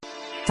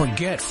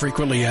Forget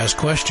frequently asked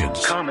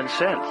questions. Common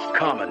sense,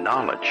 common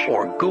knowledge,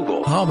 or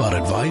Google. How about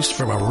advice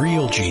from a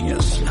real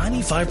genius?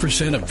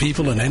 95% of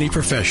people in any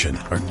profession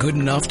are good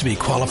enough to be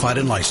qualified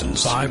and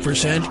licensed.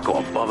 5% go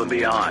above and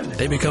beyond.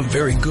 They become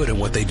very good at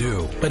what they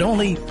do, but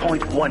only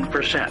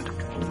 0.1%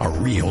 are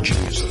real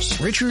geniuses.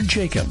 Richard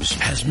Jacobs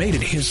has made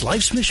it his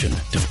life's mission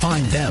to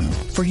find them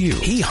for you.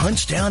 He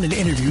hunts down and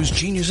interviews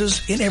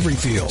geniuses in every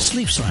field: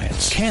 sleep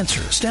science,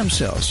 cancer, stem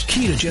cells,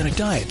 ketogenic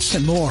diets,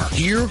 and more.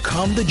 Here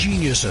come the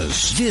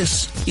geniuses.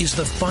 This is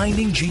the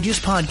Finding Genius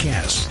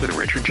Podcast with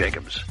Richard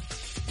Jacobs.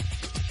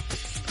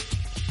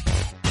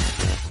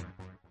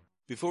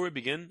 Before we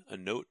begin, a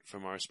note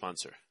from our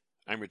sponsor.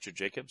 I'm Richard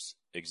Jacobs,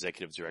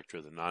 Executive Director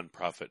of the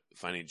nonprofit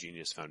Finding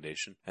Genius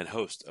Foundation and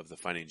host of the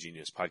Finding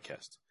Genius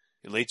Podcast.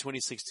 In late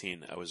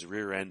 2016, I was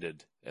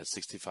rear-ended at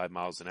 65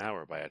 miles an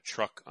hour by a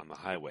truck on the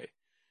highway,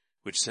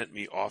 which sent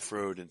me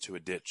off-road into a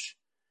ditch.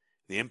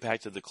 The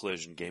impact of the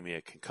collision gave me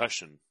a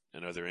concussion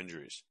and other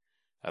injuries.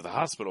 At the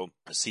hospital,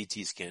 a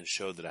CT scan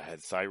showed that I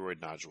had thyroid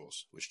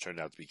nodules, which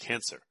turned out to be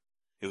cancer.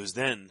 It was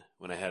then,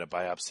 when I had a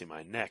biopsy of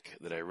my neck,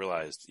 that I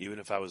realized even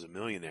if I was a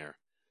millionaire,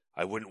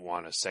 I wouldn't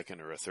want a second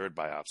or a third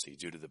biopsy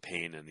due to the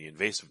pain and the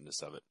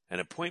invasiveness of it.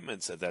 And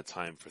appointments at that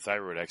time for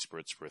thyroid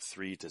experts were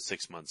 3 to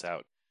 6 months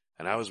out.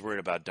 And I was worried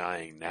about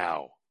dying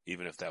now,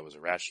 even if that was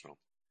irrational.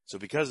 So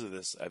because of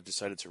this, I've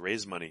decided to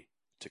raise money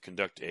to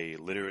conduct a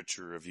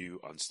literature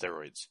review on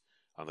steroids,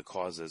 on the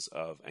causes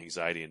of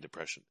anxiety and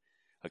depression,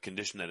 a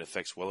condition that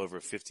affects well over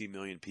 50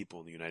 million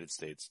people in the United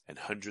States and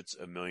hundreds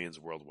of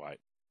millions worldwide.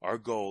 Our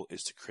goal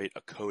is to create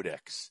a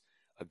codex,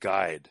 a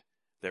guide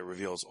that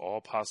reveals all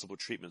possible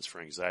treatments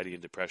for anxiety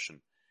and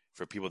depression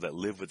for people that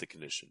live with the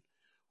condition,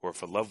 or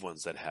for loved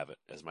ones that have it,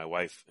 as my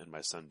wife and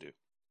my son do.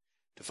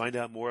 To find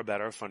out more about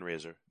our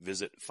fundraiser,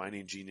 visit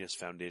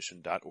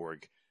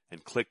findinggeniusfoundation.org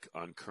and click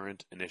on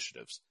current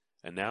initiatives.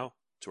 And now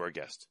to our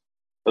guest.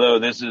 Hello,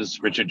 this is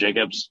Richard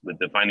Jacobs with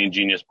the Finding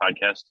Genius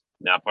Podcast,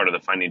 now part of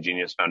the Finding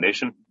Genius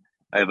Foundation.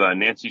 I have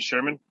Nancy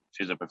Sherman.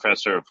 She's a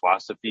professor of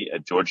philosophy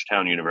at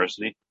Georgetown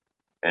University,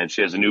 and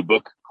she has a new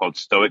book called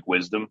Stoic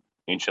Wisdom,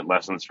 Ancient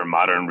Lessons for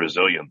Modern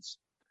Resilience.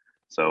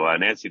 So,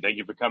 Nancy, thank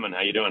you for coming.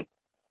 How you doing?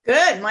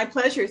 Good. My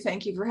pleasure.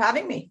 Thank you for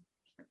having me.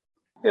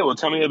 Yeah, well,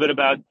 tell me a bit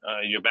about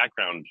your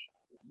background.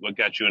 What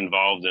got you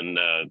involved in,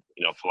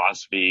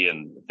 philosophy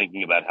and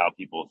thinking about how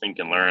people think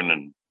and learn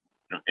and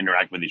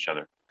interact with each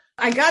other?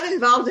 I got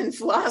involved in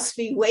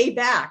philosophy way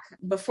back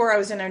before I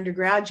was an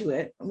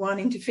undergraduate,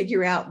 wanting to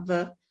figure out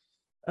the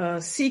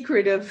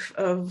secret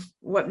of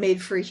what made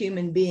for a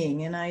human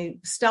being. And I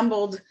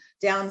stumbled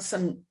down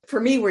some, for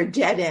me, were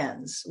dead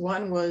ends.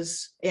 One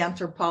was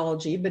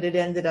anthropology, but it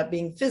ended up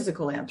being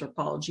physical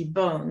anthropology,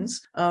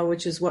 bones,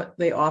 which is what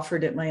they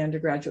offered at my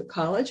undergraduate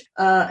college.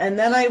 And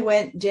then I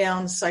went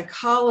down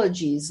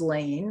psychology's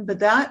lane, but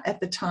that at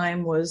the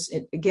time was,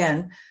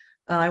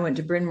 I went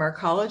to Bryn Mawr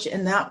College,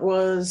 and that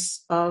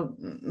was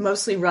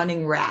mostly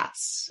running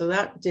rats. So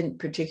that didn't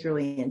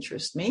particularly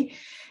interest me.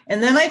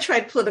 And then I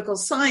tried political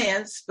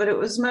science, but it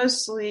was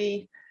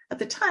mostly, at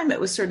the time,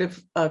 it was sort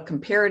of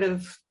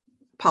comparative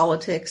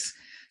politics.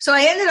 So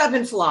I ended up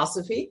in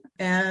philosophy,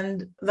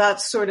 and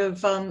that's sort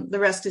of the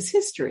rest is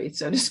history,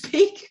 so to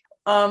speak,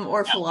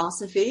 or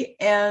philosophy.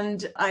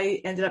 And I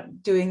ended up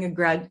doing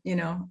a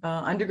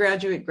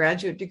undergraduate,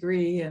 graduate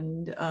degree,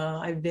 and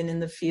I've been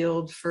in the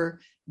field for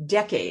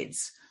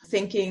decades,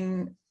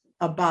 thinking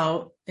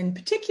about, in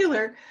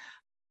particular,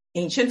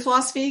 ancient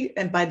philosophy,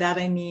 and by that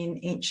I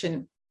mean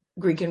ancient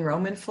Greek and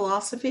Roman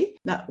philosophy.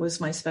 That was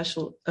my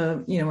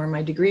where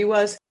my degree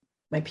was,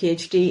 my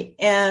PhD.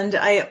 And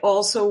I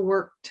also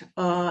worked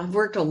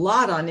a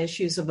lot on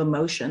issues of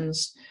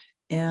emotions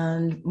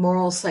and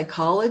moral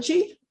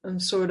psychology,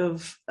 and sort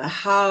of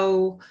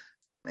how,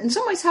 in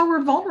some ways, how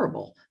we're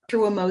vulnerable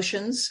through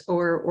emotions,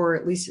 or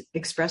at least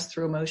expressed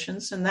through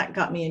emotions. And that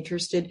got me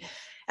interested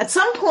at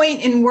some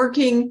point in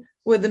working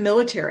with the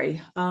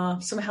military.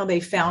 Somehow they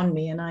found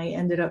me, and I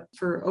ended up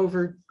for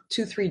over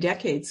 2-3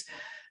 decades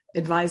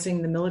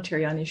advising the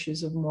military on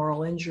issues of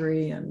moral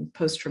injury and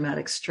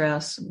post-traumatic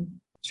stress.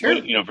 Sure.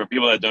 For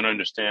people that don't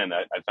understand,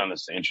 I found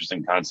this an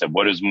interesting concept.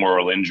 What is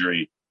moral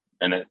injury,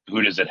 and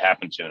who does it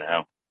happen to, and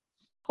how?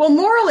 Well,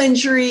 moral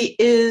injury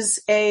is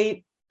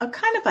a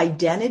kind of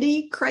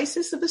identity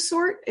crisis of a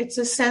sort. It's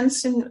a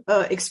sense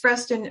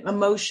expressed in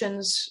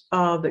emotions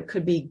that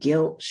could be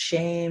guilt,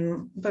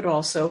 shame, but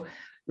also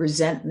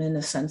resentment,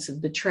 a sense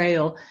of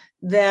betrayal,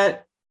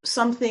 that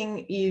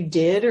something you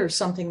did or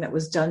something that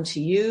was done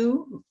to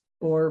you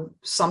or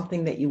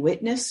something that you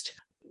witnessed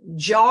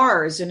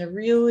jars in a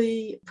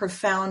really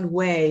profound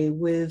way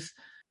with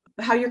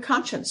how your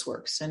conscience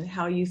works and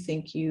how you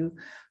think you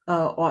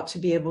ought to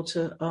be able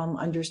to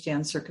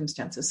understand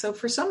circumstances. So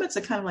for some, it's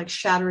a kind of like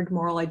shattered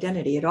moral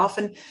identity.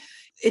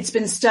 It's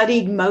been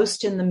studied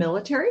most in the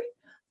military,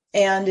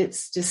 and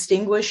it's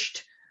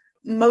distinguished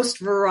most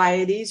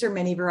varieties or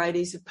many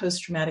varieties of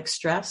post-traumatic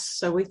stress.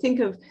 So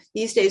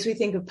these days we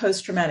think of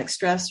post-traumatic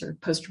stress or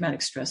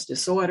post-traumatic stress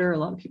disorder. A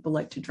lot of people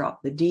like to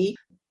drop the D,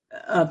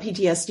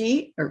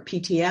 PTSD or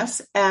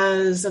PTS,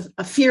 as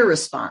a fear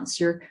response.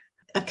 You're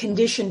a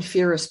conditioned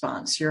fear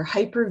response. You're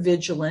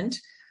hypervigilant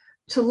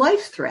to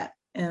life threat.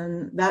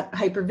 And that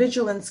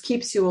hypervigilance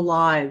keeps you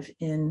alive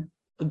in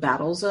a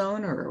battle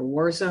zone or a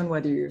war zone,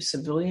 whether you're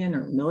civilian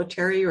or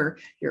military or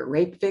you're a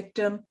rape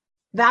victim.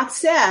 That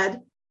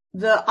said,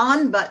 the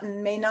on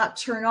button may not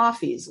turn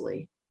off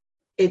easily.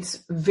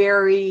 It's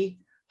very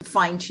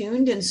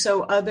fine-tuned. And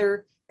so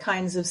other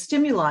kinds of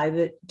stimuli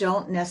that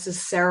don't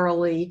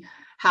necessarily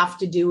have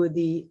to do with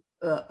the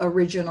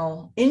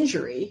original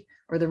injury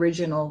or the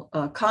original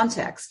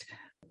context,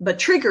 but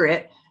trigger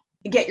it,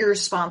 get your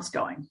response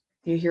going.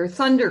 You hear a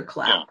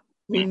thunderclap. Yeah.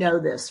 We know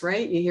this,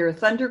 right? You hear a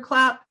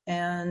thunderclap,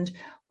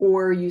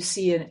 or you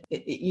see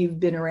you've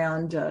been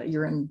around,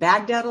 you're in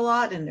Baghdad a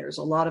lot, and there's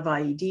a lot of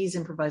IEDs,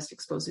 improvised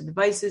explosive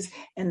devices,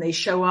 and they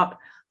show up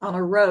on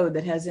a road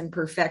that has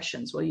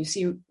imperfections. Well, you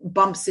see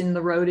bumps in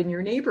the road in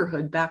your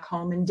neighborhood back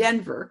home in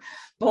Denver,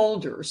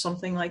 Boulder, or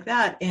something like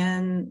that,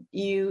 and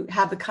you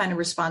have the kind of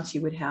response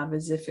you would have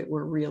as if it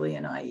were really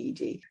an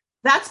IED.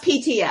 That's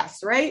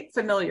PTS, right?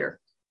 Familiar.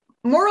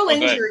 Moral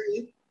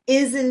injury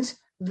isn't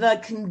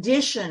the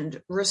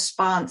conditioned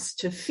response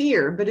to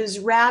fear, but is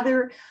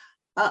rather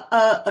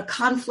a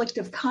conflict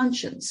of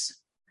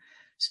conscience.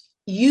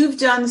 You've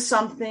done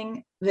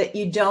something that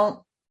you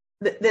don't,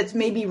 that's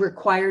maybe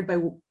required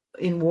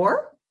in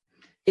war.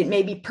 It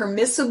may be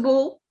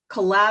permissible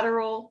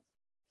collateral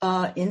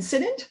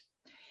incident.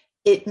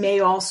 It may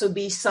also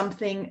be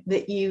something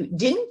that you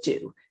didn't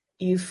do.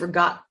 You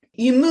forgot.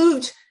 You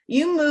moved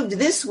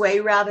this way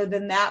rather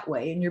than that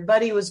way, and your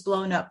buddy was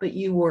blown up, but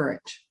you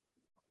weren't.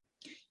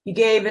 You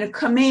gave it a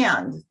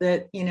command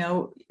that,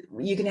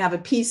 you can have a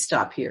peace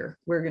stop here.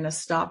 We're going to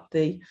stop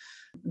the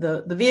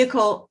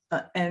vehicle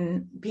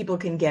and people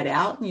can get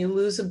out, and you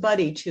lose a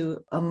buddy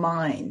to a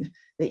mine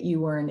that you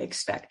weren't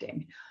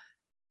expecting.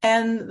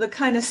 And the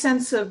kind of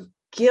sense of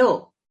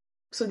guilt.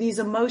 So these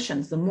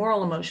emotions, the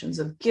moral emotions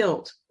of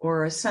guilt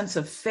or a sense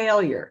of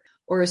failure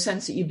or a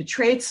sense that you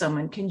betrayed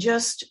someone can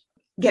just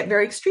get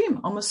very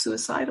extreme, almost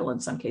suicidal in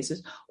some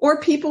cases.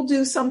 Or people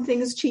do some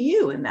things to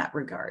you in that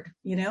regard.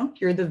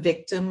 You're the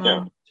victim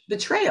of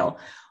betrayal.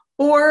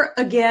 Or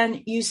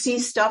again, you see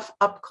stuff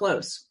up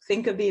close.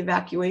 Think of the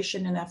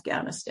evacuation in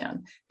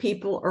Afghanistan.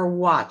 People are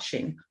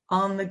watching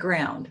on the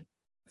ground,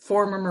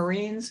 former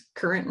Marines,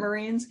 current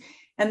Marines,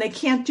 and they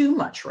can't do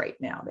much right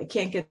now. They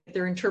can't get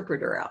their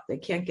interpreter out. They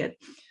can't get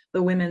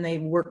the women they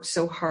worked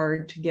so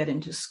hard to get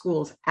into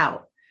schools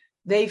out.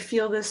 They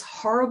feel this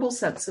horrible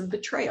sense of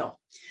betrayal.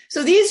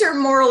 So these are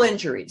moral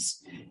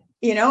injuries,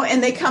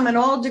 and they come in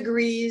all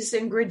degrees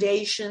and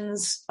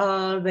gradations.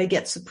 They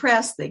get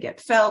suppressed, they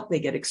get felt, they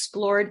get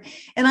explored.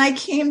 And I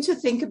came to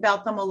think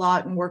about them a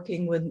lot in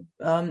working with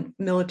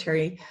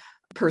military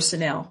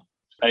personnel.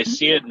 I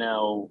see it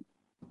now.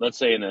 Let's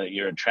say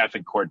you're a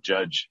traffic court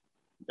judge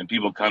and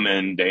people come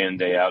in,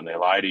 day out, and they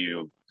lie to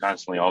you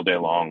constantly all day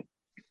long.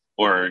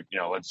 Or,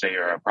 let's say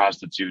you're a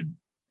prostitute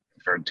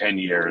for 10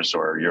 years,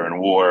 or you're in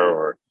war,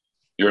 or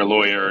you're a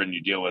lawyer and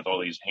you deal with all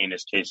these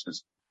heinous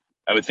cases.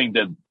 I would think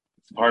that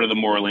part of the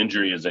moral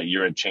injury is that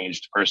you're a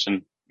changed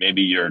person.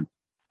 Maybe your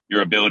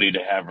ability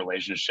to have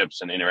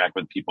relationships and interact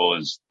with people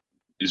is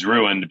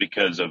ruined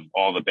because of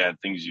all the bad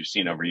things you've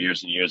seen over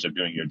years and years of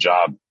doing your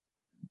job.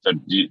 So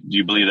do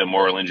you believe that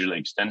moral injury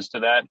extends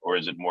to that, or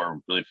is it more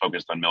really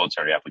focused on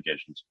military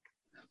applications?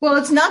 Well,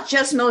 it's not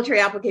just military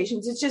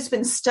applications. It's just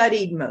been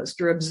studied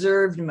most or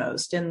observed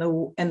most, and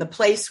the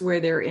place where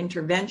there are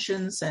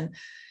interventions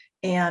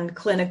and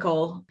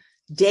clinical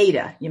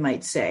data, you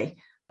might say,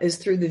 is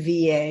through the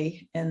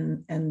VA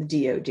and the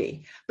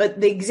DOD. But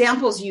the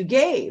examples you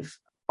gave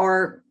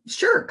are,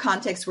 sure,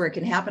 contexts where it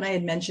can happen. I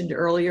had mentioned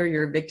earlier,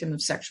 you're a victim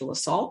of sexual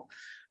assault.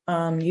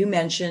 You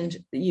mentioned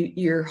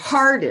you're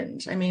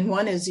hardened. I mean,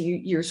 one is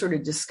you're sort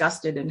of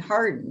disgusted and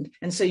hardened.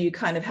 And so you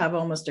kind of have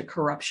almost a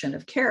corruption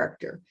of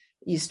character.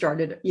 You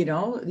started,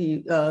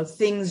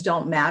 things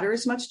don't matter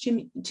as much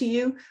to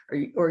you,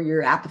 or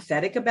you're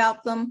apathetic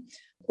about them,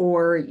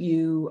 or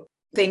you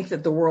think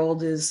that the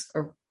world is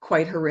a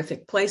quite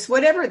horrific place.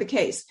 Whatever the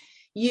case,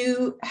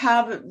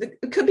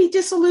 it could be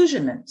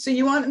disillusionment. So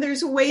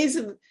there's ways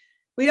of,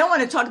 we don't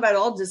want to talk about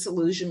all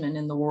disillusionment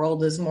in the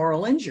world as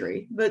moral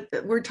injury, but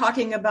we're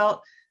talking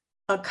about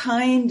a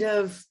kind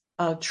of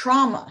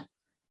trauma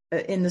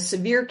in the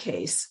severe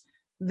case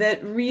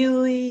that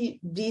really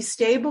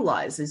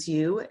destabilizes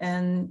you.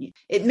 And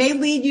it may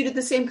lead you to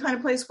the same kind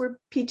of place where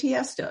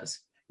PTS does.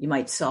 You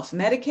might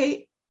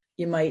self-medicate.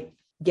 You might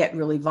get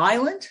really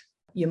violent.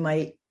 You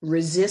might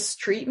resist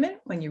treatment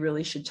when you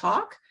really should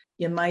talk.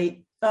 You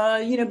might,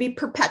 be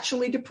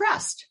perpetually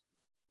depressed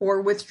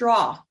or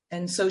withdraw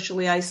and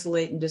socially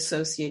isolate and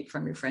dissociate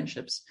from your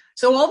friendships.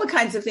 So all the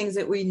kinds of things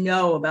that we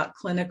know about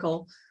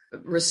clinical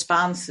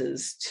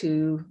responses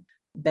to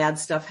bad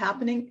stuff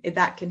happening,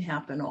 that can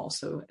happen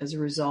also as a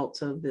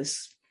result of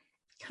this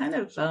kind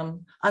of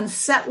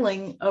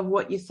unsettling of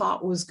what you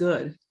thought was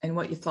good and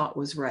what you thought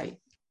was right.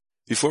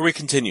 Before we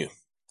continue,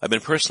 I've been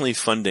personally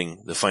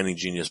funding the Finding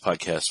Genius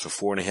podcast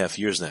for 4.5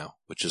 years now,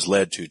 which has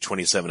led to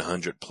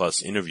 2,700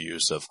 plus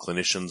interviews of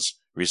clinicians,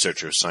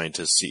 researchers,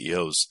 scientists,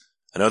 CEOs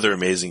and other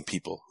amazing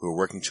people who are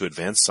working to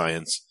advance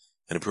science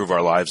and improve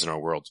our lives and our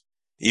world.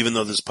 Even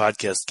though this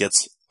podcast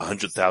gets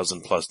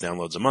 100,000 plus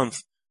downloads a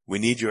month, we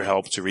need your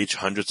help to reach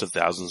hundreds of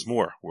thousands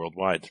more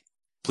worldwide.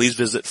 Please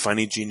visit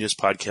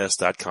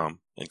FindingGeniusPodcast.com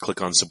and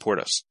click on Support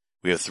Us.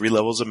 We have 3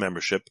 levels of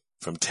membership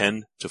from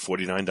 $10 to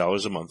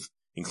 $49 a month,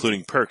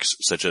 including perks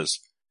such as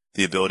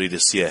the ability to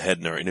see ahead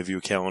in our interview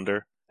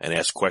calendar and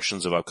ask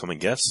questions of upcoming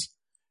guests,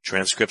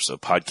 transcripts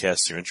of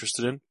podcasts you're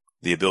interested in,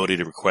 the ability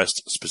to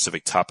request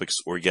specific topics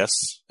or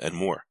guests, and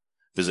more.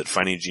 Visit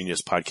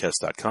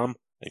FindingGeniusPodcast.com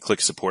and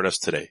click Support Us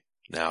today.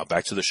 Now,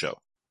 back to the show.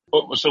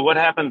 So what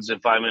happens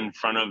if I'm in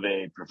front of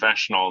a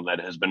professional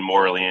that has been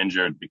morally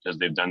injured because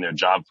they've done their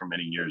job for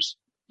many years?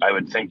 I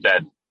would think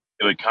that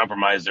it would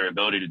compromise their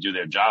ability to do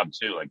their job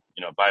too. Like,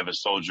 if I have a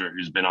soldier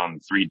who's been on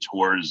 3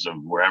 tours of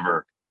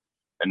wherever,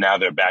 and now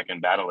they're back in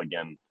battle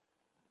again,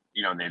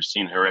 and they've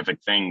seen horrific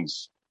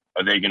things,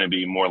 are they going to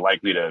be more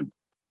likely to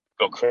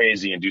go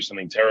crazy and do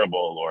something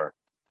terrible or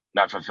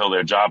not fulfill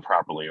their job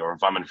properly? Or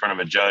if I'm in front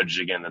of a judge,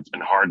 again, that's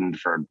been hardened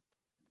for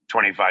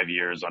 25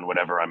 years on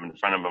whatever I'm in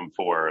front of him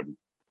for,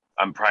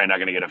 I'm probably not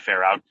going to get a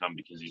fair outcome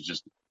because he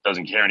just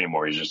doesn't care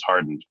anymore. He's just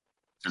hardened.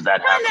 Does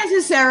that happen? Not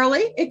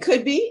necessarily. It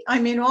could be. I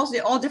mean,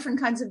 all different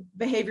kinds of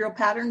behavioral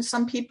patterns.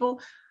 Some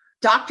people,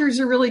 doctors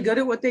are really good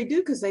at what they do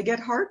because they get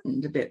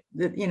hardened a bit.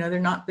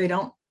 They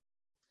don't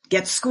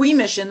get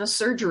squeamish in the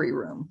surgery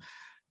room.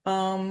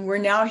 We're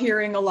now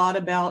hearing a lot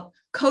about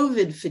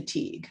COVID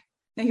fatigue.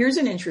 Now, here's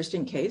an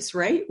interesting case,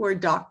 right? Where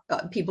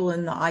people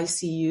in the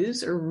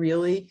ICUs are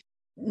really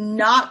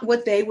not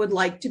what they would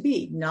like to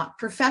be, not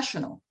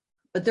professional,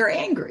 but they're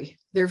angry.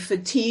 They're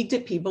fatigued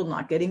at people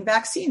not getting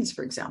vaccines,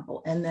 for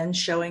example, and then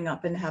showing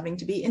up and having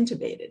to be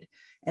intubated.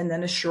 And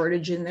then a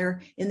shortage in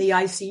the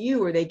ICU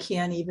where they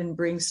can't even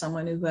bring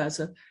someone who has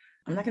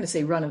I'm not going to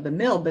say run of the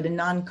mill, but a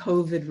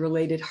non-COVID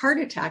related heart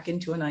attack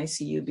into an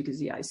ICU because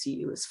the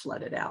ICU is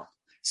flooded out.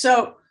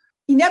 So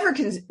you never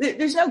can,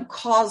 there's no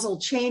causal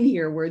chain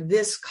here where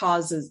this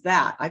causes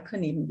that. I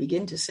couldn't even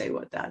begin to say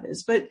what that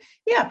is. But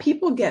yeah,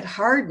 people get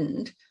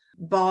hardened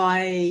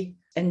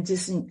and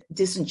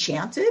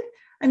disenchanted.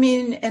 I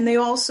mean, and they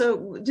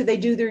also, do they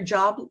do their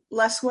job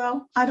less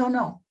well? I don't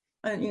know.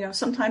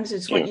 Sometimes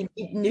it's what you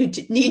need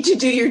to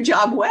do your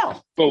job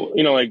well. Well,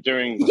 like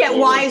during you get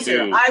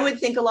wiser. I would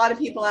think a lot of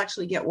people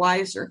actually get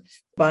wiser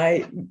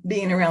by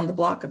being around the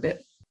block a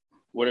bit.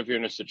 What if you're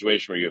in a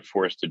situation where you're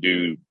forced to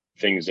do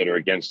things that are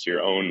against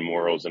your own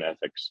morals and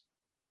ethics?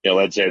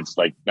 Let's say it's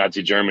like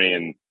Nazi Germany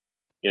and,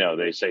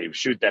 they say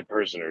shoot that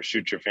person or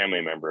shoot your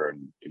family member.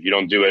 And if you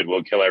don't do it,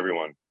 we'll kill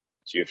everyone.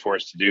 So you're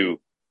forced to do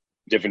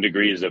different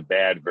degrees of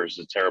bad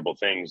versus terrible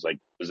things. Like,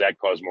 does that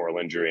cause moral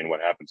injury and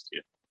what happens to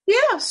you?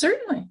 Yeah,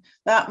 certainly.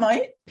 That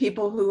might.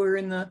 People who are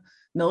in the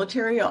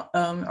military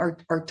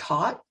are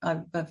taught.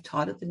 I've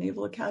taught at the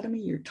Naval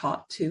Academy. You're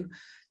taught to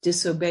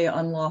disobey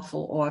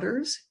unlawful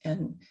orders,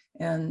 and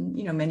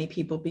many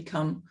people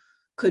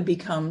could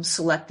become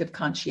selective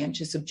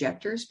conscientious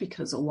objectors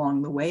because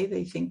along the way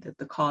they think that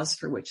the cause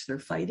for which they're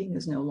fighting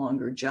is no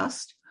longer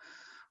just,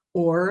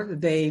 or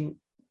they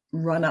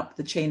run up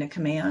the chain of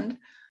command.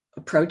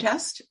 A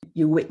protest.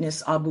 You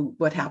witness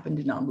what happened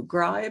in Abu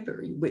Ghraib,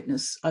 or you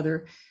witness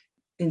other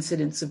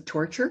incidents of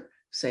torture,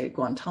 say at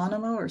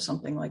Guantanamo or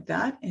something like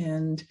that,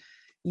 and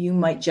you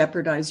might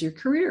jeopardize your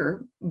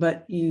career,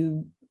 but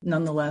you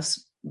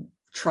nonetheless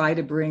try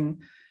to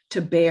bring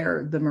to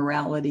bear the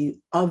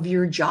morality of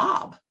your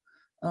job,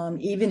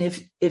 even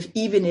if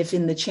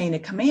in the chain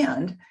of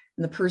command,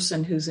 the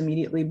person who's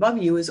immediately above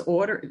you is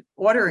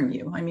ordering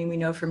you. I mean, we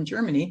know from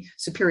Germany,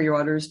 superior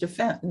orders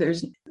defense.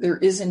 There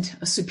isn't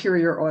a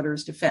superior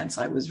orders defense.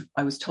 I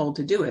was told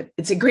to do it.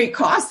 It's a great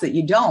cost that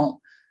you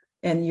don't.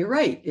 And you're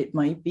right, it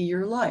might be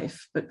your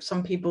life, but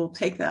some people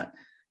take that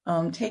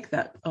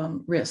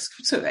risk.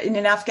 So in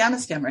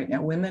Afghanistan right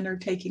now, women are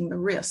taking the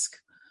risk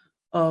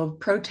of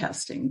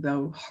protesting,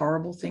 though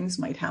horrible things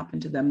might happen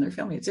to them and their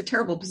family. It's a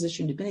terrible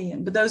position to be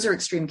in, but those are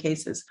extreme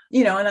cases.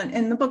 And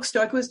in the book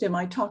Stoic Wisdom,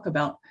 I talk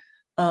about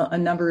a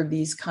number of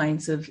these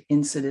kinds of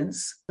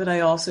incidents, but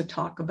I also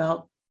talk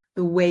about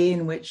the way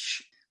in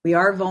which we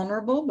are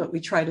vulnerable, but we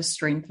try to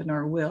strengthen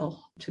our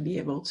will to be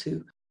able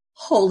to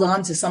hold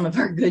on to some of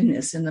our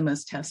goodness in the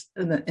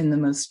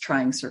most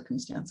trying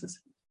circumstances.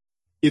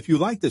 If you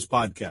like this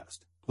podcast,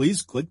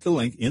 please click the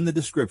link in the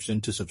description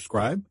to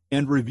subscribe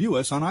and review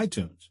us on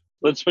iTunes.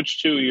 Let's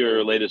switch to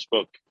your latest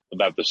book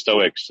about the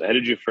Stoics. How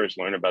did you first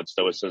learn about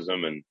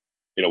Stoicism, and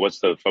what's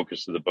the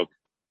focus of the book?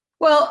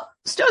 Well,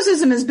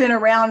 Stoicism has been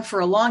around for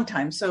a long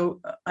time.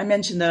 So I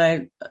mentioned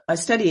that I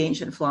study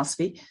ancient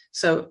philosophy.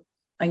 So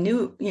I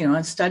knew,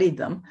 I studied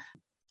them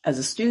as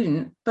a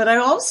student, but I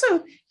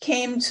also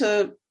came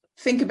to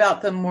think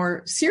about them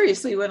more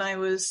seriously when I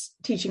was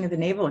teaching at the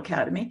Naval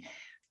Academy.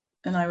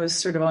 And I was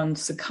sort of on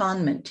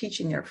secondment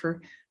teaching there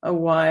for a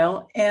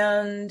while.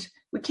 And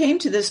we came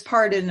to this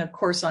part in a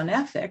course on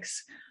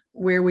ethics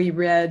where we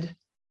read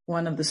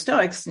one of the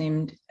Stoics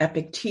named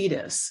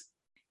Epictetus.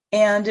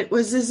 And it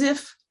was as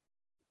if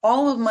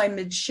all of my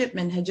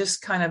midshipmen had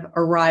just kind of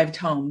arrived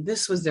home.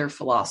 This was their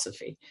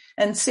philosophy.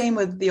 And same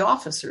with the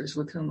officers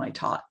with whom I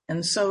taught.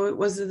 And so it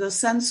was, the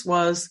sense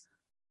was,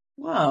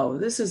 whoa,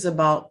 this is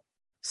about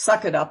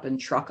suck it up and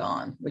truck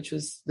on, which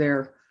was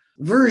their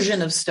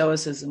version of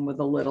Stoicism with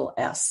a little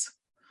s.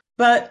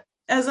 But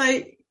as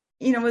I,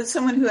 with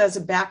someone who has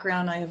a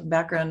background, I have a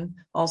background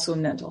also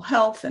in mental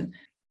health and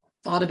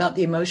thought about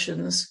the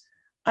emotions,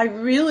 I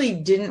really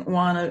didn't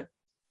want to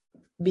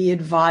be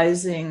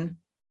advising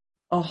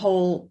a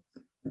whole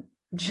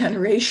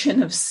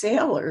generation of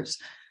sailors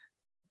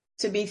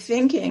to be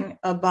thinking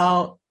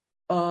about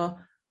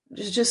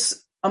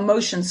just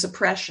emotion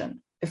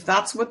suppression. If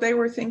that's what they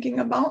were thinking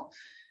about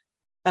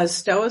as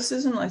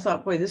Stoicism, I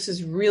thought, boy, this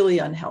is really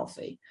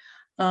unhealthy.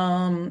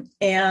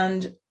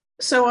 And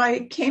so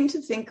I came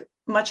to think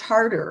much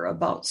harder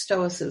about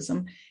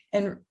Stoicism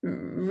and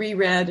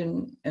reread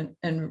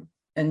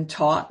and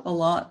taught a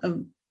lot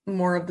of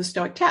more of the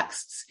Stoic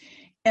texts.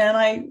 And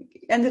I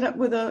ended up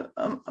with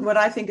what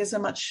I think is a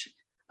much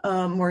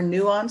more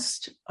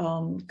nuanced,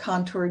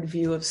 contoured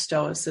view of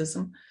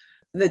Stoicism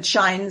that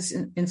shines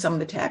in some of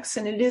the texts.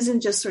 And it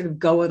isn't just sort of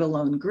go it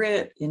alone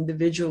grit,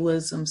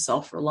 individualism,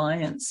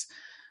 self-reliance.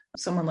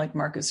 Someone like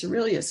Marcus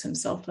Aurelius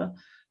himself,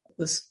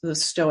 the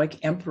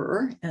Stoic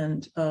emperor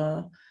and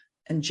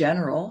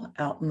general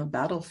out in the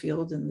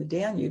battlefield in the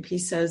Danube, he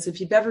says, if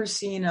you've ever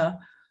seen a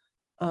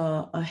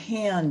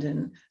hand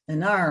and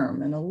an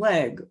arm and a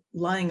leg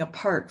lying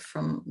apart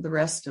from the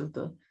rest of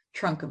the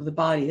trunk of the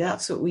body,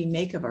 that's what we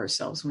make of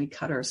ourselves when we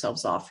cut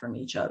ourselves off from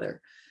each other.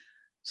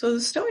 So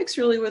the Stoics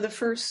really were the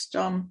first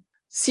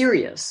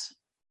serious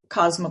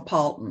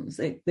cosmopolitans.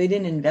 They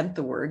didn't invent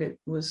the word. It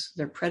was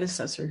their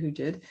predecessor who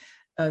did,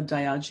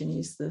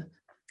 Diogenes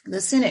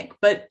the Cynic.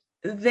 But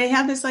they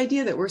have this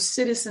idea that we're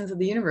citizens of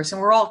the universe and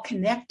we're all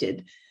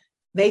connected,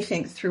 they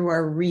think, through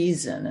our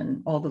reason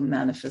and all the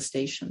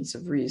manifestations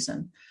of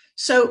reason.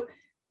 So,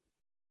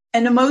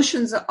 and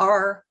emotions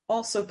are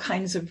also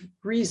kinds of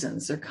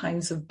reasons, they're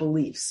kinds of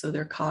beliefs. So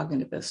they're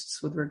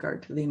cognitivists with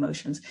regard to the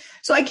emotions.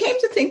 So I came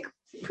to think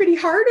pretty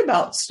hard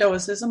about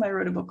Stoicism. I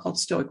wrote a book called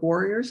Stoic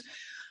Warriors,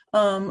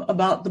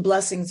 about the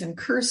blessings and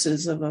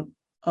curses of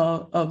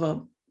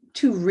a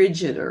too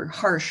rigid or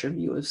harsh a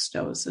view of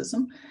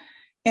Stoicism.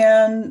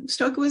 And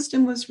Stoic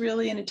wisdom was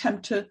really an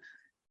attempt to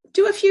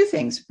do a few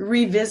things: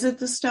 revisit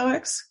the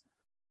Stoics,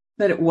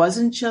 that it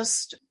wasn't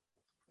just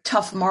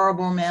tough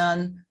Marlboro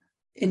Man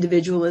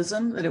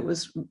individualism, that it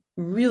was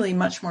really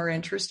much more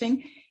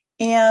interesting,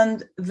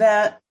 and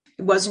that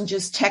it wasn't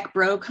just tech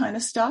bro kind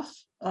of stuff,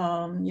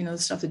 the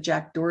stuff that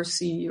Jack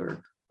Dorsey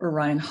or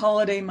Ryan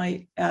Holiday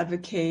might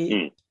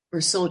advocate,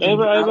 or Silicon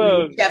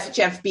Valley,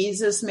 Jeff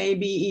Bezos,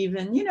 maybe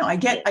even. I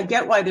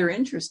get why they're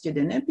interested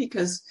in it,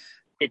 because.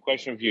 Quick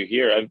question for you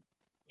here.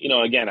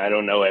 Again, I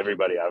don't know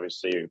everybody,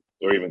 obviously,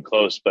 or even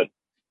close, but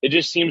it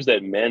just seems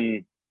that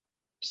men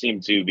seem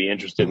to be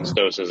interested in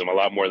Stoicism a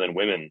lot more than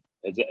women.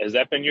 Has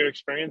that been your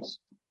experience?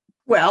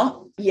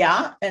 Well,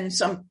 yeah, and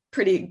some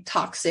pretty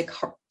toxic,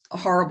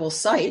 horrible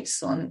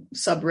sites on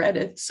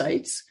subreddit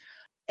sites,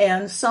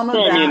 and some of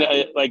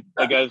that.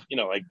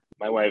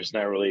 My wife's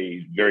not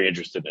really very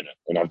interested in it,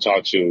 and I've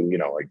talked to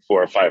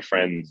 4 or 5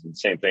 friends, and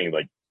same thing.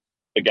 Like,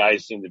 the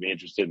guys seem to be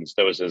interested in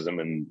Stoicism,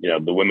 and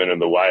the women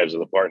and the wives of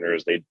the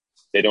partners,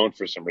 they don't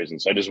for some reason.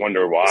 So I just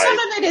wonder why. Some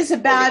of it is a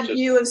bad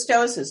view of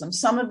Stoicism.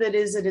 Some of it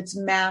is that it's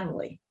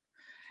manly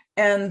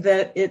and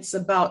that it's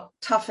about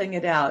toughing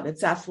it out.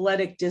 It's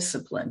athletic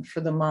discipline for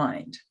the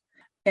mind.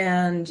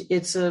 And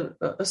it's a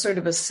sort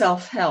of a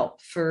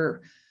self-help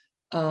for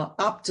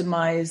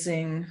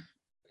optimizing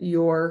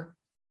your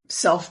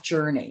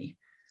self-journey.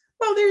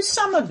 Well, there's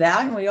some of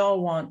that, and we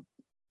all want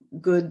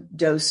good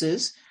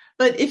doses.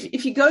 But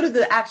if you go to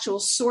the actual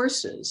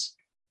sources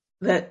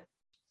that,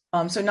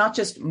 so not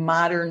just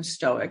modern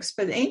Stoics,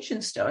 but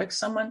ancient Stoics,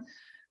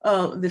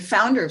 the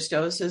founder of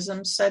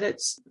Stoicism said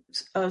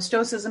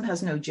Stoicism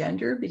has no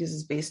gender because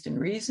it's based in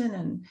reason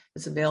and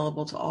it's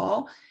available to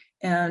all.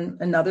 And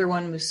another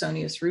one,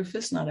 Musonius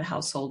Rufus, not a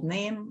household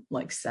name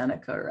like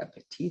Seneca or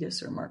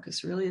Epictetus or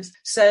Marcus Aurelius,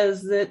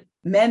 says that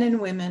men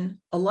and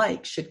women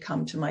alike should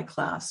come to my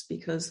class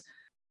because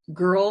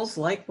girls,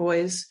 like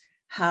boys,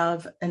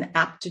 have an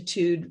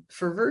aptitude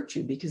for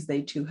virtue because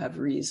they too have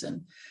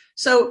reason.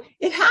 So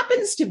it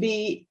happens to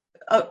be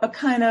a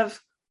kind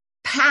of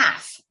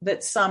path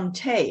that some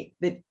take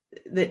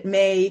that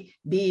may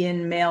be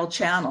in male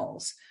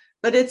channels,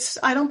 but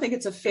I don't think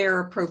it's a fair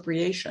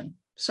appropriation.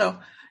 So,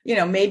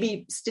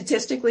 maybe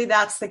statistically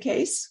that's the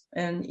case.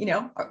 And,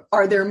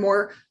 are there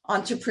more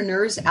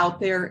entrepreneurs out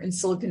there in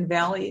Silicon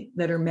Valley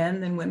that are men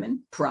than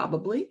women?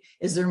 Probably.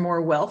 Is there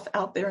more wealth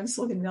out there in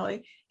Silicon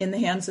Valley in the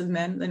hands of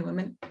men than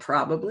women?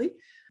 Probably.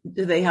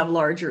 Do they have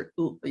larger,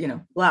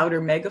 louder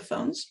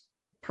megaphones?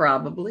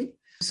 Probably.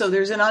 So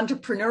there's an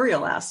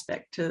entrepreneurial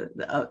aspect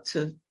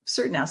to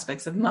certain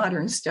aspects of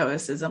modern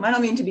Stoicism. I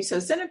don't mean to be so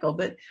cynical,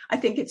 but I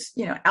think it's,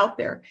 out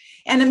there.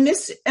 And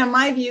in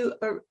my view,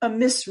 a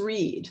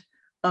misread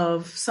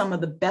of some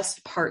of the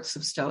best parts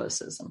of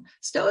Stoicism.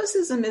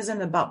 Stoicism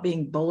isn't about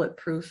being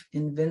bulletproof,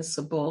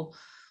 invincible,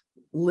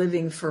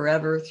 living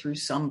forever through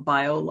some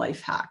bio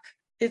life hack.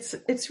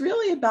 It's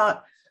really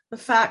about the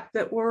fact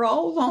that we're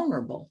all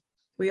vulnerable.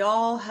 We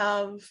all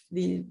have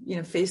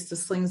face the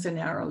slings and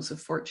arrows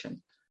of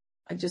fortune.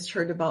 I just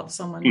heard about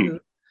someone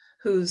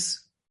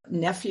whose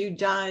nephew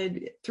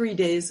died 3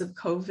 days of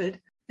COVID,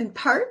 in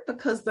part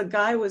because the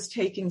guy was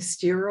taking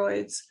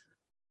steroids,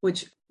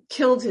 which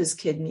killed his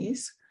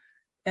kidneys.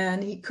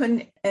 And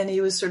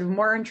he was sort of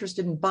more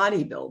interested in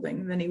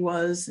bodybuilding than he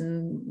was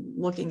in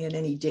looking at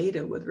any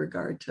data with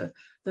regard to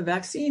the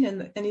vaccine.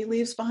 And he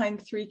leaves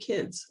behind 3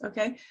 kids.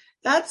 Okay.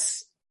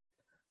 That's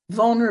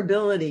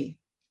vulnerability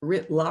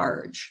writ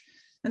large.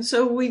 And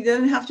so we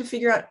then have to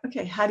figure out,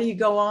 okay, how do you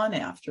go on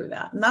after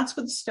that? And that's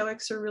what the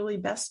Stoics are really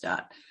best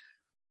at.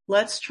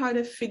 Let's try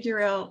to figure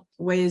out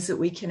ways that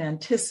we can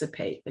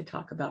anticipate. They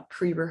talk about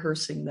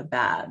pre-rehearsing the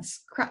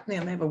bads. Crap, they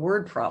have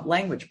a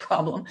language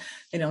problem.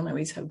 They don't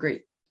always have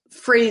great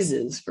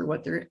phrases for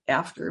what they're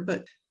after,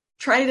 but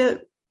try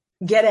to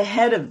get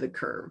ahead of the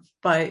curve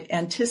by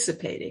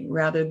anticipating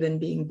rather than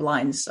being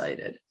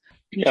blindsided.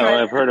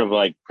 I've heard of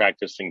like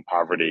practicing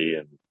poverty,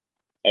 and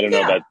I don't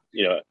know about,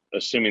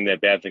 assuming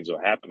that bad things will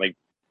happen. Like,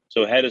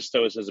 so how does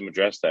Stoicism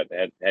address that?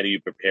 How do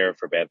you prepare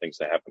for bad things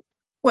to happen?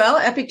 Well,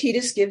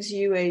 Epictetus gives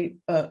you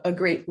a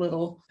great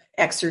little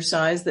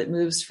exercise that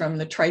moves from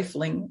the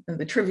trifling and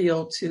the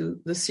trivial to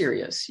the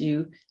serious.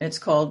 It's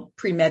called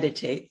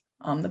premeditate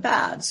on the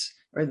bads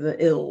or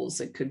the ills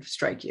that could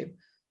strike you.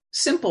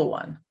 Simple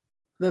one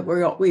that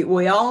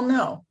we all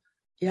know.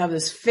 You have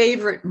this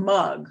favorite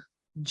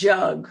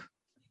jug,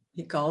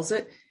 he calls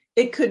it.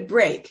 It could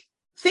break.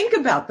 Think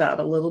about that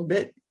a little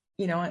bit,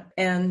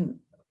 and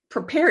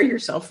prepare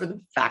yourself for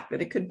the fact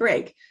that it could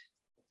break.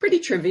 Pretty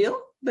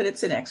trivial, but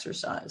it's an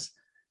exercise.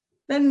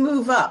 Then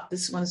move up.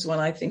 This one's one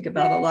I think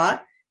about a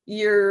lot.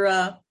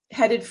 You're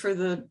headed for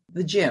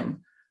the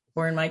gym,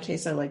 or in my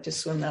case, I like to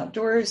swim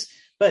outdoors.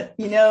 But,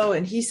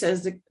 and he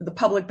says the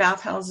public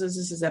bathhouses,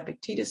 this is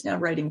Epictetus now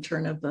writing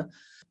turn of the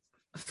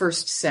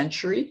 1st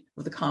century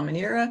of the Common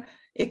Era.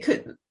 It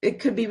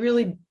could be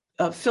really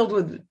filled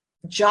with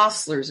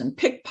jostlers and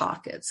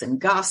pickpockets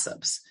and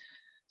gossips.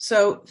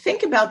 So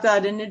think about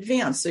that in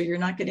advance so you're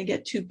not going to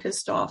get too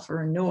pissed off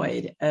or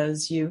annoyed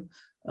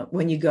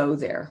when you go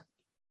there.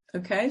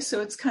 Okay,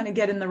 so it's kind of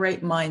get in the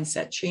right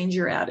mindset, change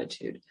your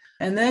attitude.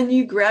 And then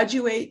you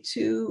graduate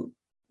to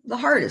the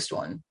hardest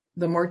one,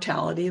 the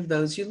mortality of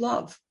those you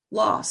love,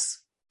 loss.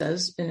 And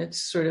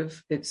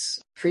it's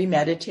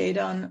premeditate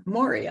on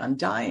mori, on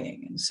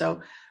dying. And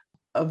so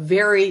a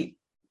very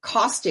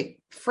caustic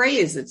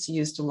phrase that's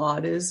used a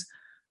lot is,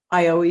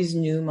 I always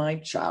knew my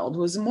child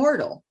was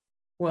immortal.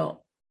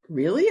 Well,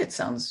 really? It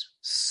sounds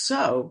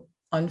so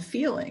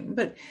unfeeling.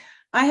 But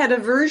I had a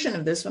version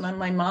of this when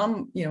my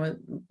mom,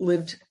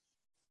 lived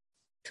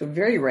to a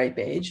very ripe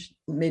age,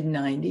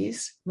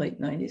 mid-90s, late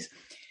 90s.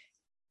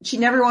 She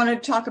never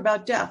wanted to talk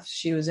about death.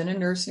 She was in a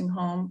nursing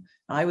home.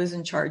 I was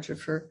in charge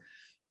of her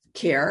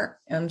care.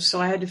 And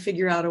so I had to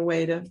figure out a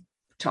way to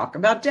talk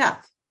about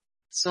death.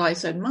 So I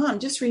said, Mom,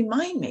 just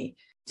remind me,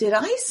 did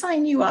I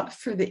sign you up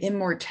for the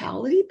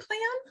immortality plan?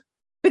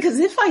 Because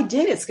if I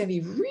did, it's going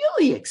to be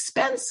really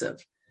expensive.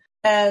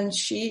 And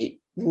she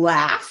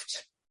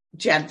laughed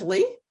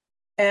gently.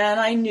 And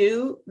I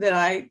knew that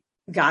I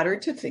got her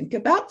to think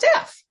about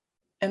death.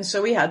 And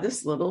so we had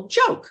this little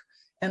joke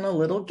and a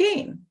little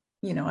game.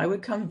 I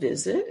would come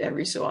visit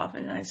every so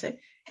often and I'd say,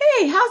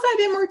 hey, how's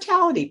that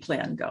immortality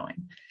plan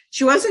going?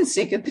 She wasn't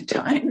sick at the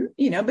time,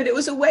 but it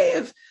was a way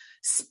of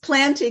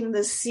planting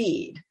the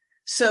seed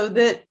so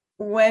that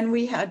when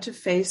we had to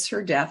face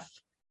her death,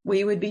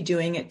 we would be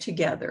doing it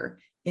together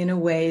in a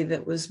way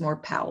that was more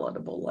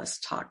palatable, less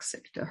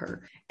toxic to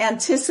her,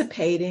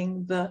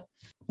 anticipating the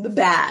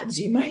bads,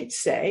 you might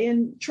say,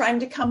 and trying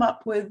to come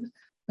up with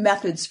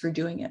methods for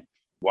doing it.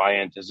 Why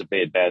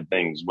anticipate bad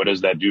things? What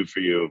does that do for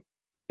you?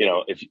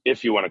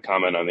 If you want to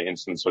comment on the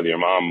instance with your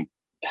mom,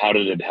 how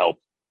did it help?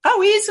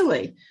 Oh,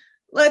 easily.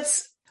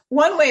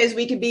 One way is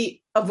we could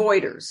be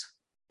avoiders,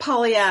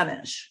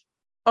 Pollyannish,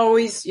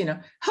 always,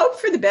 hope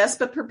for the best,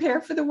 but prepare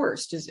for the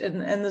worst.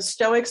 And the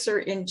Stoics are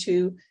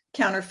into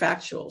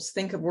counterfactuals.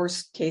 Think of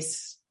worst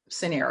case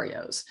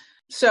scenarios.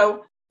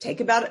 So take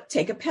a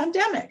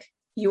pandemic.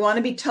 You want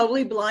to be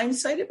totally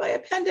blindsided by a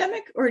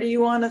pandemic, or do you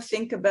want to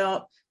think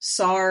about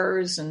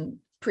SARS and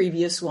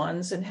previous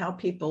ones and how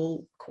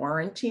people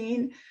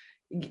quarantine,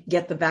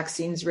 get the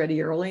vaccines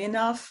ready early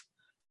enough?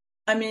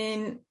 I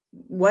mean,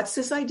 what's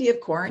this idea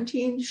of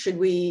quarantine? Should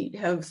we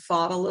have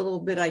thought a little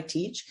bit? I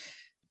teach.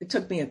 It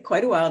took me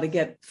quite a while to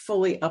get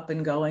fully up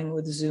and going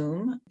with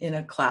Zoom in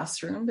a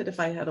classroom, but if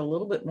I had a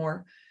little bit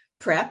more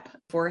prep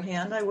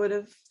beforehand, it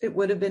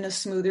would have been a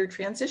smoother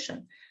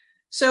transition.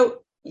 So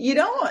you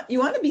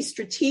want to be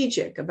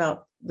strategic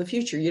about the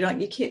future. You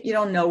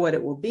don't know what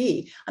it will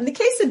be. In the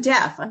case of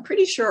death, I'm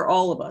pretty sure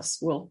all of us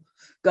will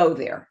go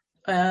there.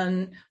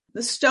 And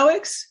the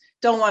Stoics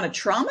don't want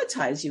to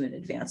traumatize you in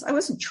advance. I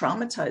wasn't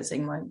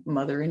traumatizing my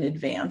mother in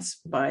advance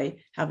by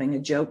having a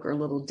joke or a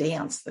little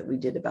dance that we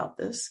did about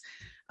this.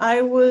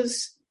 I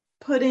was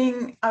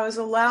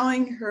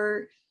allowing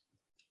her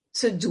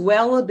to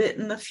dwell a bit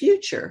in the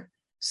future.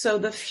 So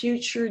the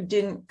future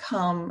didn't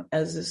come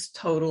as this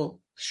total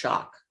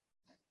shock.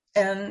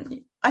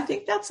 And I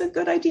think that's a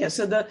good idea.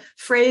 So the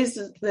phrase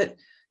that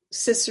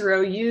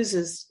Cicero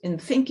uses in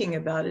thinking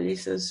about it, he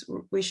says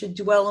we should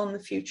dwell in the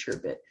future a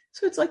bit.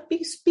 So it's like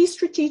be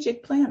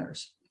strategic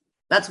planners.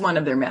 That's one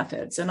of their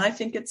methods. And I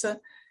think it's an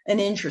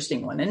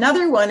interesting one.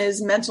 Another one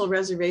is mental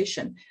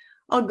reservation.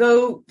 I'll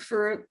go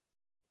for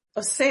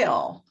a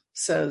sail,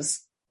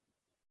 says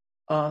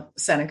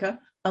Seneca,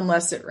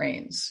 unless it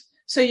rains.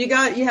 So you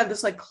have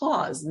this like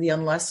clause, the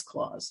unless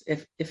clause,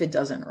 if it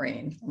doesn't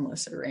rain,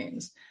 unless it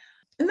rains.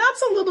 And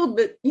that's a little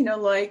bit,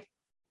 like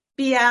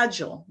be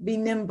agile, be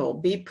nimble,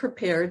 be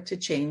prepared to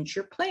change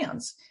your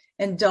plans,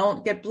 and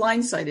don't get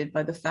blindsided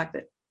by the fact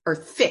that, or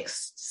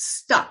fixed,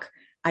 stuck.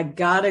 I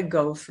gotta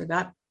go for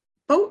that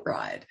boat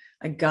ride.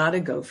 I gotta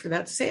go for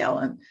that sail.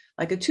 And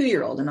like a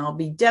 2-year-old, and I'll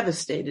be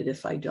devastated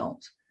if I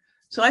don't.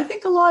 So I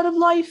think a lot of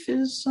life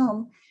is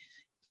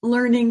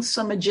learning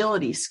some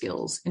agility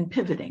skills and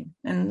pivoting.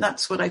 And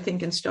that's what I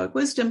think in Stoic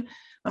wisdom,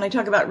 when I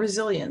talk about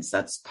resilience,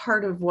 that's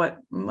part of what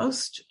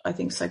most, I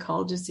think,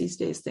 psychologists these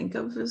days think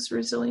of as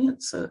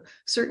resilience, a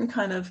certain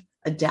kind of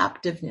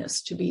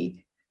adaptiveness to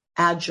be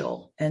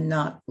agile and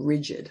not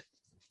rigid.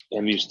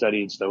 Have you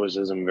studied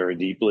Stoicism very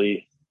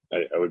deeply?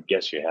 I would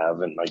guess you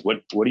have. And like,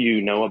 what do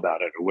you know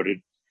about it? Or what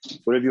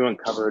have you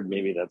uncovered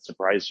maybe that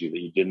surprised you that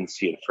you didn't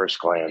see at first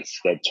glance,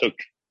 that took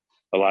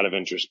a lot of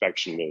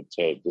introspection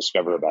to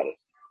discover about it?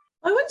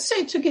 I wouldn't say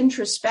it took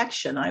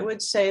introspection. I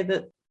would say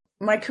that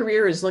my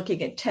career is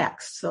looking at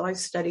texts. So I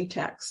study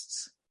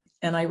texts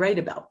and I write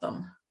about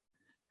them.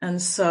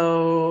 And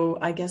so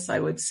I guess I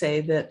would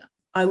say that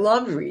I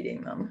love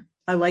reading them.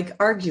 I like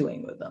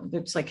arguing with them.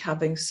 It's like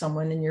having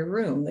someone in your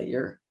room that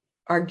you're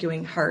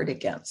arguing hard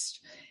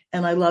against.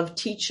 And I love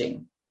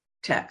teaching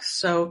texts.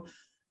 So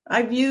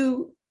I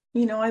view,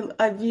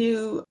 I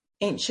view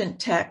ancient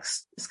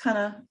texts. It's kind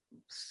of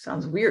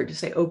sounds weird to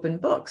say open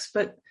books,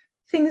 but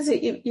things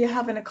that you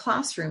have in a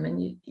classroom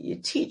and you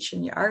teach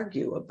and you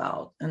argue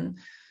about. And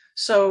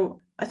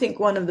so I think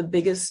one of the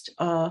biggest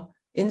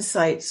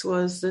insights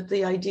was that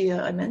the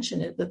idea, I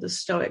mentioned it, that the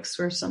Stoics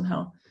were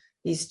somehow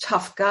these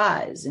tough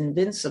guys,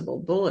 invincible,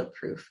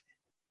 bulletproof,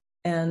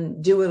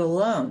 and do it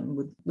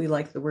alone. We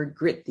like the word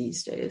grit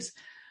these days.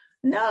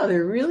 No,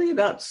 they're really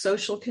about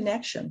social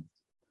connection.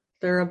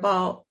 They're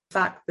about the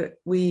fact that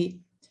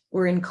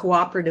we're in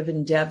cooperative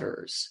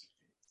endeavors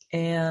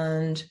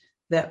and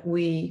that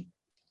we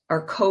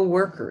are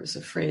co-workers,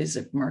 a phrase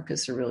that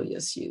Marcus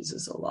Aurelius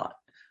uses a lot.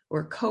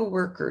 We're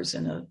co-workers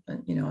in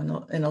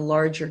a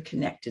larger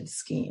connected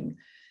scheme.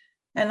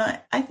 And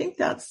I think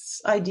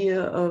that's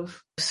idea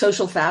of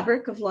social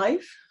fabric of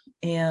life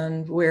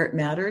and where it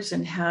matters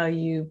and how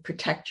you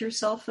protect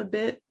yourself a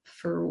bit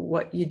for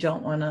what you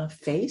don't want to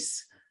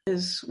face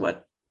is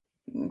what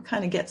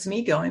kind of gets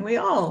me going. We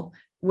all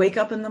wake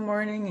up in the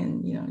morning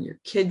and, your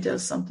kid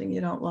does something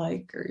you don't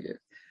like, or your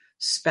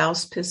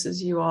spouse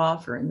pisses you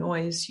off or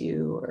annoys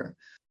you, or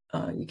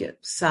you get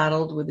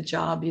saddled with a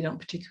job you don't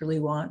particularly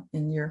want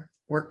in your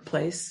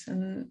workplace.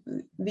 And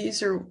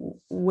these are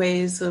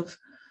ways of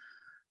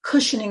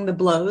cushioning the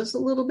blows a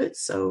little bit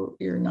so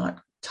you're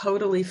not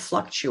totally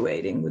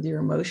fluctuating with your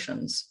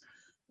emotions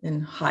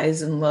in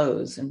highs and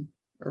lows, and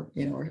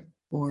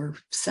or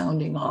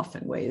sounding off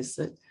in ways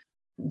that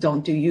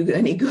don't do you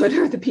any good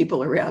or the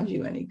people around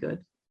you any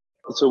good.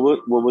 So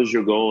what was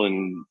your goal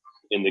in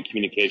the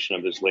communication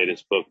of this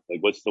latest book?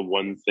 Like, what's the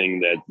one thing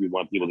that you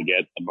want people to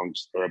get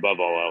amongst or above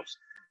all else?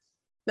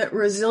 That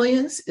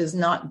resilience is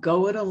not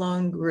go it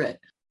alone grit,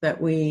 that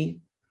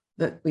we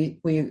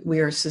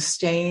are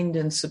sustained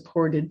and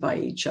supported by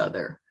each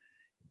other.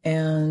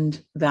 And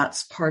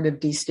that's part of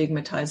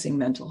destigmatizing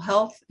mental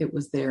health. It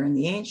was there in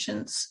the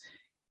ancients,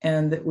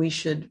 and that we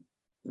should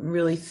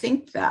really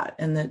think that,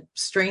 and that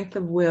strength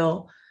of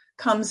will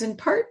comes in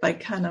part by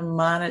kind of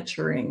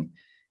monitoring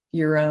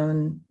your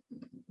own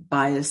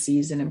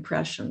biases and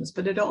impressions,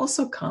 but it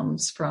also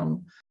comes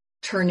from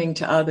turning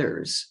to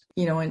others,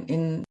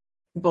 in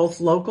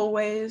both local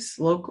ways,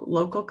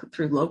 local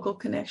through local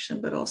connection,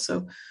 but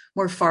also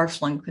more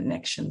far-flung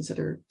connections that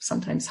are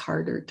sometimes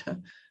harder to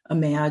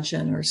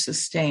imagine or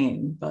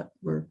sustain, but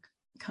we're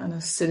kind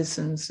of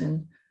citizens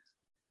in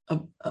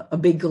a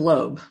big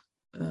globe.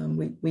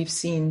 We've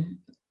seen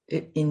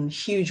it in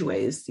huge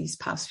ways these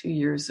past few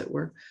years that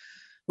we're,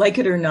 like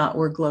it or not,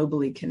 we're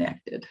globally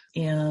connected.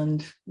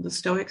 And the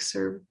Stoics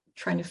are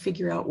trying to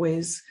figure out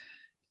ways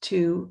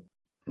to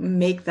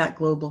make that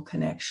global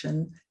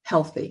connection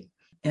healthy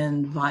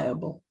and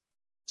viable.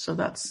 So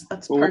that's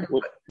part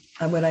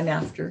of what I'm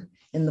after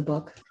in the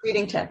book.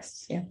 Reading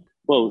texts, yeah.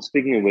 Well,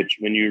 speaking of which,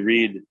 when you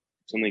read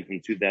something from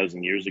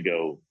 2,000 years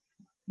ago,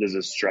 does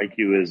it strike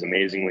you as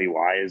amazingly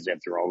wise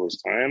after all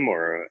this time?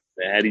 Or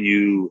how do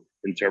you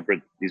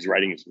interpret these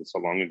writings from so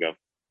long ago?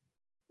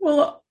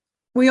 Well,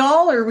 we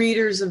all are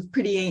readers of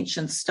pretty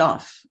ancient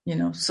stuff.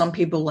 Some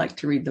people like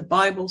to read the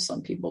Bible.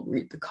 Some people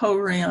read the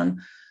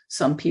Koran.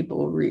 Some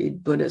people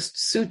read Buddhist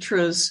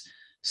sutras.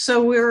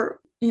 So we're,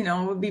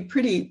 it would be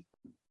pretty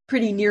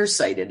pretty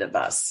nearsighted of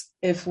us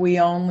if we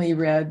only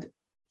read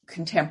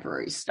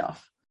contemporary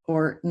stuff,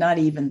 or not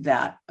even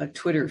that, a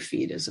Twitter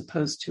feed as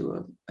opposed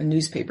to a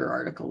newspaper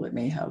article that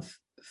may have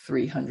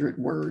 300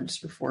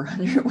 words or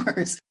 400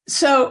 words.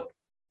 So,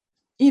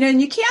 and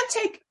you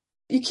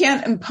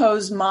can't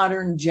impose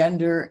modern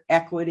gender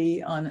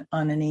equity on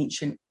an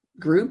ancient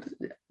group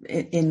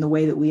in the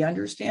way that we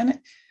understand it,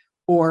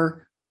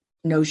 or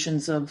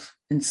notions of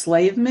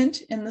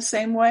enslavement in the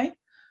same way.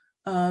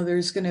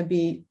 There's going to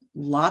be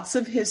lots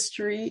of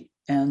history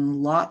and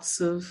lots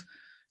of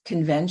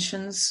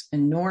conventions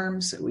and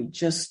norms that we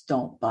just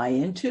don't buy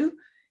into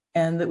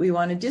and that we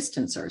want to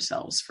distance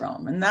ourselves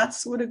from. And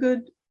that's what a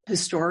good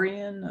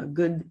historian, a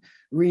good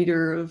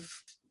reader of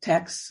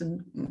texts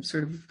and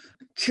sort of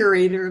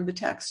curator of the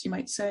text, you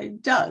might say,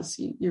 does.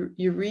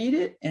 You read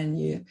it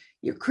and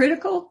you're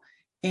critical,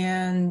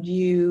 and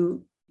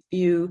you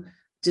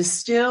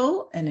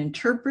distill and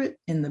interpret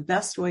in the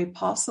best way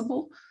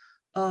possible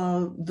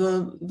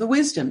the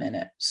wisdom in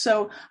it.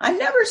 So I'm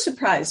never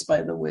surprised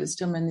by the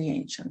wisdom in the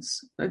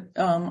ancients. But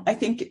I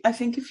think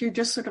if you're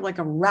just sort of like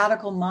a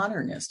radical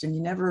modernist and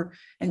you never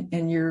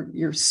and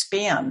your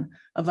span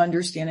of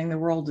understanding the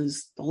world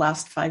is the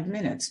last 5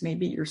 minutes,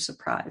 maybe you're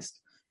surprised.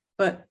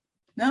 But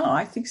no,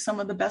 I think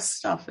some of the best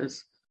stuff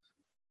is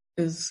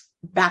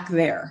back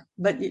there.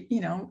 But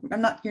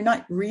you're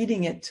not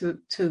reading it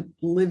to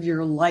live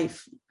your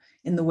life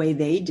in the way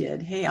they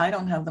did. Hey, I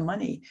don't have the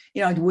money.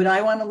 Would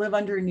I want to live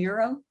under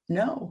Nero?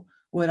 No.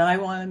 Would I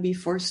want to be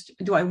forced?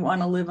 Do I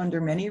want to live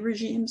under many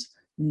regimes?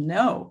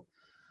 No.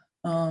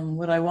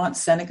 Would I want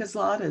Seneca's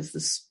lot as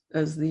the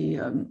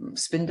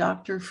spin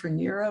doctor for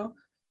Nero?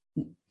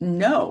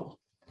 No.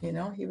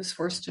 He was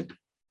forced to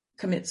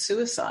commit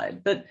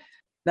suicide, but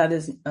that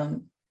is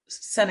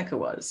Seneca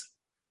was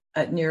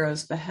at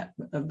Nero's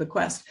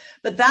bequest.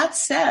 But that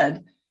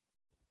said,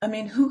 I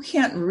mean, who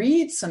can't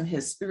read some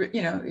history?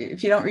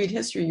 If you don't read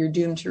history, you're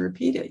doomed to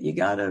repeat it. You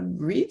got to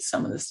read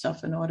some of this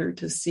stuff in order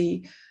to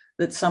see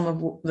that some of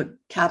the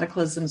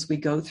cataclysms we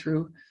go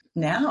through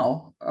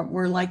now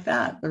were like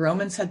that. The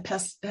Romans had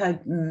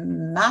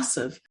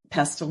massive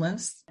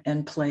pestilence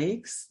and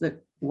plagues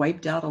that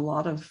wiped out a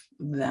lot of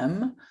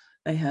them.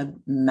 They had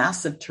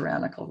massive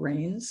tyrannical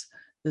reigns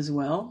as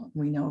well.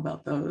 We know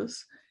about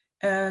those.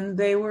 And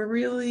they were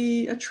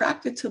really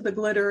attracted to the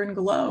glitter and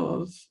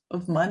glow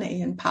of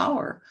money and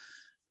power.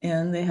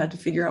 And they had to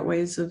figure out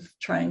ways of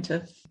trying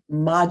to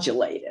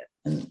modulate it.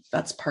 And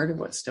that's part of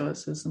what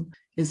Stoicism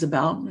is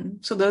about. And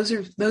so those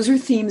are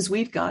themes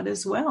we've got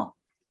as well.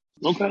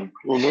 Okay.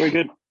 Well, very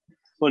good.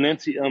 Well,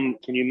 Nancy, can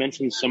you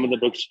mention some of the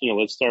books?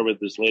 Let's start with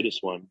this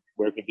latest one.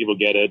 Where can people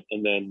get it?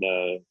 And then,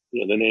 the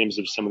names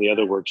of some of the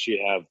other works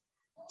you have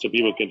so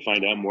people can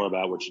find out more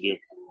about what you do.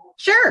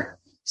 Sure.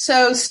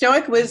 So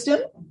Stoic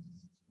Wisdom,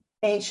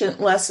 Ancient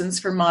Lessons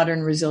for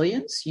Modern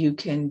Resilience. You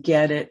can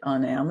get it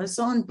on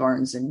Amazon,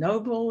 Barnes &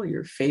 Noble,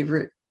 your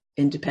favorite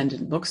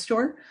independent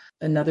bookstore.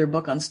 Another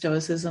book on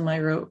Stoicism I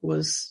wrote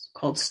was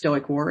called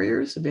Stoic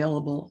Warriors,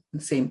 available in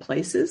the same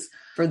places.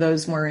 For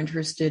those more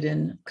interested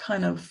in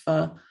kind of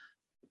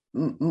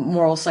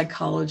moral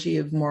psychology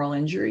of moral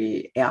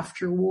injury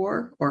after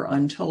war or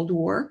untold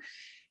war.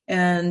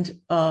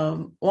 And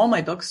all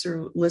my books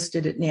are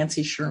listed at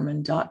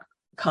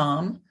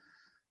nancysherman.com.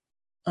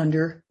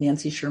 under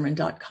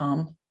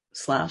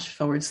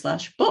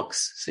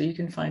nancysherman.com//books. So you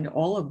can find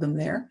all of them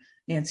there,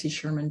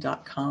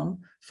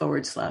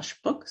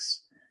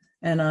 nancysherman.com/books.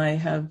 And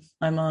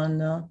I'm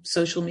on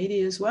social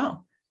media as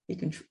well. You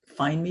can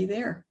find me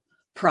there.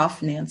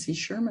 Prof. Nancy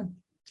Sherman,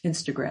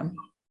 Instagram.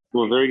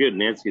 Well, very good,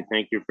 Nancy.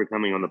 Thank you for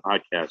coming on the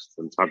podcast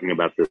and talking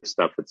about this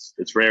stuff.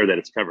 It's rare that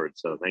it's covered.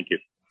 So thank you.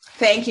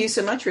 Thank you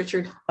so much,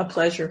 Richard. A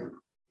pleasure.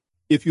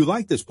 If you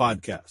like this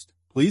podcast,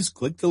 please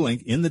click the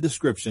link in the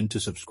description to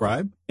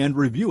subscribe and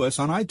review us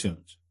on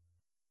iTunes.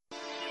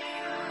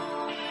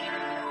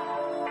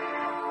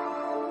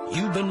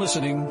 You've been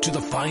listening to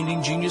the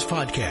Finding Genius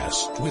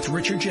podcast with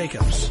Richard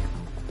Jacobs.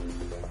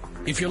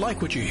 If you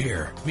like what you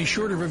hear, be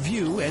sure to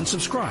review and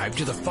subscribe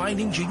to the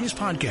Finding Genius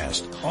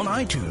podcast on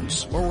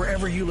iTunes or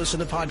wherever you listen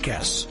to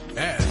podcasts.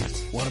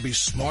 And want to be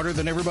smarter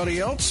than everybody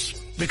else?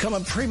 Become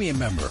a premium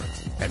member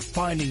at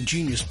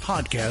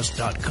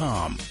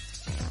findinggeniuspodcast.com.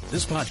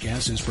 This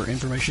podcast is for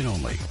information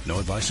only. No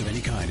advice of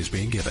any kind is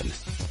being given.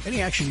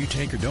 Any action you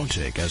take or don't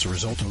take as a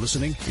result of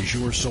listening is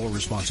your sole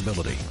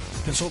responsibility.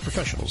 Consult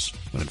professionals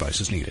when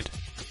advice is needed.